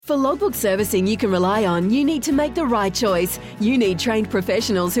For logbook servicing you can rely on, you need to make the right choice. You need trained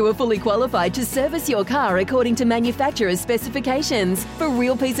professionals who are fully qualified to service your car according to manufacturer's specifications. For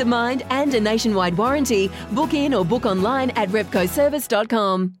real peace of mind and a nationwide warranty, book in or book online at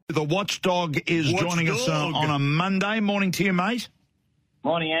repcoservice.com. The Watchdog is joining us on a Monday. Morning to you, mate.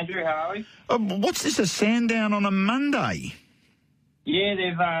 Morning, Andrew. How are we? What's this, a Sandown on a Monday? Yeah,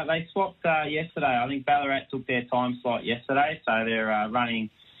 they swapped yesterday. I think Ballarat took their time slot yesterday, so they're running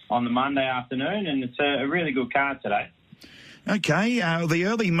on the Monday afternoon, and it's a really good card today. Okay, the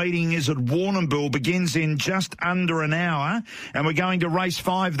early meeting is at Warrnambool, begins in just under an hour, and we're going to race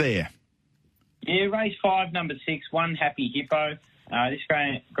 5 there. Yeah, race 5, number 6, One Happy Hippo. This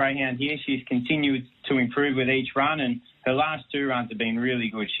greyhound here, she's continued to improve with each run, and her last 2 runs have been really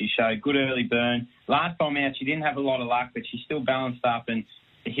good. She showed good early burn. Last time out, she didn't have a lot of luck, but she still balanced up and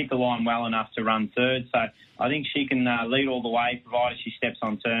hit the line well enough to run third. So I think she can lead all the way, provided she steps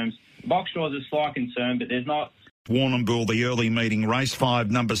on terms. Box draw is a slight concern, but there's not... Warrnambool, the early meeting, race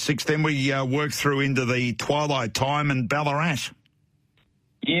 5, number 6. Then we work through into the twilight time and Ballarat.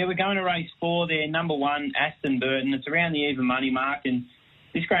 Yeah, we're going to race 4 there, number 1, Aston Burton. It's around the even money mark, and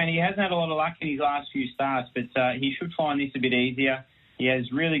this greyhound, he hasn't had a lot of luck in his last few starts, but he should find this a bit easier. He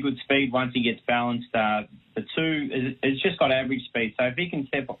has really good speed once he gets balanced. The 2 has just got average speed, so if he can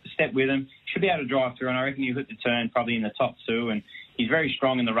step with him, he should be able to drive through, and I reckon he'll hit the turn probably in the top 2, and he's very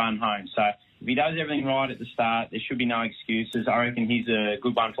strong in the run home. So if he does everything right at the start, there should be no excuses. I reckon he's a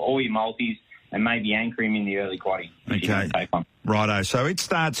good one for all your multis, and maybe anchor him in the early quaddie. Okay. Righto. So it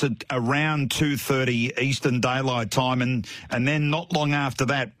starts at around 2:30 Eastern Daylight Time, and then not long after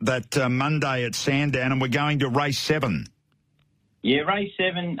that Monday at Sandown, and we're going to race 7. Yeah, race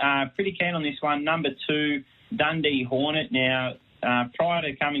 7, pretty keen on this one. Number 2, Dundee Hornet. Now, prior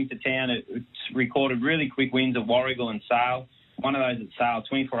to coming to town, it's recorded really quick wins at Warrigal and Sale. One of those at Sale,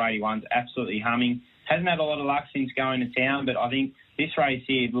 24.81's absolutely humming. Hasn't had a lot of luck since going to town, but I think this race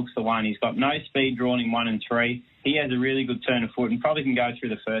here looks the one. He's got no speed drawn in 1 and 3. He has a really good turn of foot and probably can go through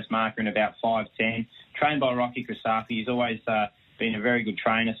the first marker in about 5:10. Trained by Rocky Crisafi. He's always been a very good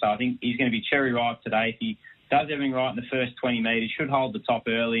trainer, so I think he's going to be cherry ripe today. If he does everything right in the first 20 metres, should hold the top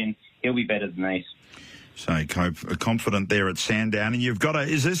early, and he'll be better than these. So confident there at Sandown. And you've got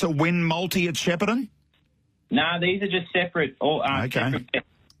is this a win multi at Shepparton? No, these are just separate. Okay.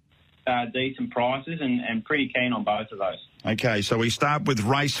 Separate, decent prices, and pretty keen on both of those. Okay, so we start with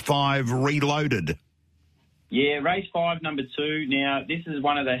race 5, Reloaded. Yeah, race 5, number 2. Now, this is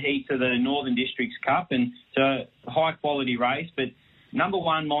one of the heats of the Northern Districts Cup, and it's a high-quality race, but number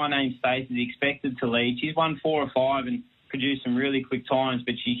 1, My Name Stace, is expected to lead. She's won 4 or 5 and produced some really quick times,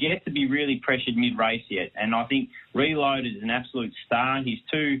 but she's yet to be really pressured mid-race yet, and I think Reloaded is an absolute star. He's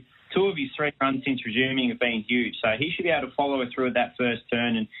two of his 3 runs since resuming have been huge, so he should be able to follow her through at that first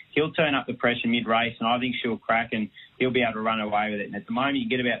turn, and he'll turn up the pressure mid-race, and I think she'll crack, and he'll be able to run away with it. And at the moment, you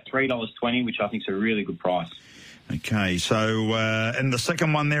get about $3.20, which I think is a really good price. Okay, so and the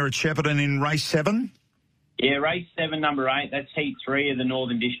second one there at Shepparton in race 7? Yeah, race 7, number 8. That's heat 3 of the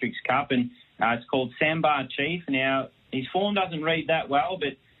Northern Districts Cup, and it's called Sambar Chief. Now, his form doesn't read that well,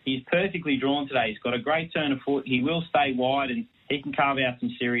 but he's perfectly drawn today. He's got a great turn of foot. He will stay wide, and he can carve out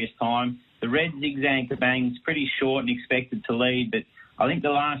some serious time. The red zigzag kabang is pretty short and expected to lead, but I think the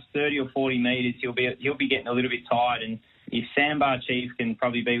last 30 or 40 metres he'll be getting a little bit tired, and if Sambar Chief can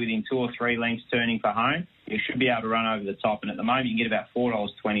probably be within 2 or 3 lengths turning for home, he should be able to run over the top. And at the moment, you can get about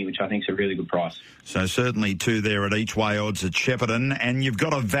 $4.20, which I think is a really good price. So certainly 2 there at each way odds at Shepparton, and you've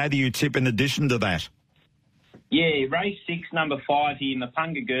got a value tip in addition to that. Yeah, race 6, number 5 here,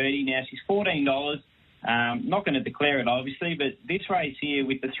 Mapunga Gertie. Now, she's $14. Not going to declare it, obviously, but this race here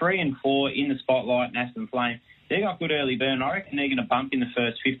with the 3 and 4 in the spotlight and Aston Flame, they've got good early burn. I reckon they're going to bump in the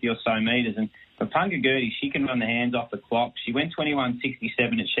first 50 or so metres. And Mapunga Gertie, she can run the hands off the clock. She went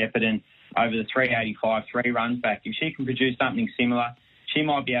 21.67 at Shepparton over the 3.85, 3 runs back. If she can produce something similar, she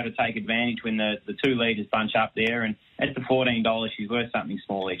might be able to take advantage when the 2 leaders bunch up there. And at the $14, she's worth something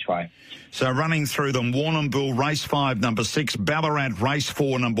small each way. So running through them, Warrnambool, race 5, number 6, Ballarat, race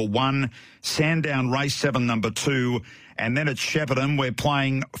 4, number 1, Sandown, race 7, number 2, and then at Shepparton, we're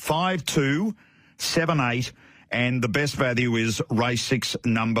playing 5-2, 7-8, and the best value is race 6,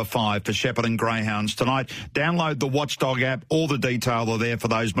 number 5 for Shepparton Greyhounds tonight. Download the Watchdog app. All the detail are there for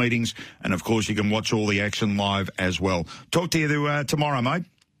those meetings. And, of course, you can watch all the action live as well. Talk to you tomorrow, mate.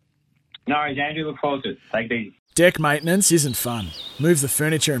 No worries, Andrew. Look forward to it. Take it easy. Deck maintenance isn't fun. Move the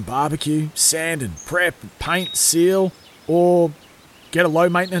furniture and barbecue, sand and prep, paint, seal, or get a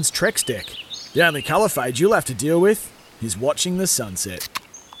low-maintenance Trex deck. The only colour fade you'll have to deal with is watching the sunset.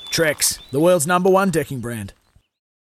 Trex, the world's #1 decking brand.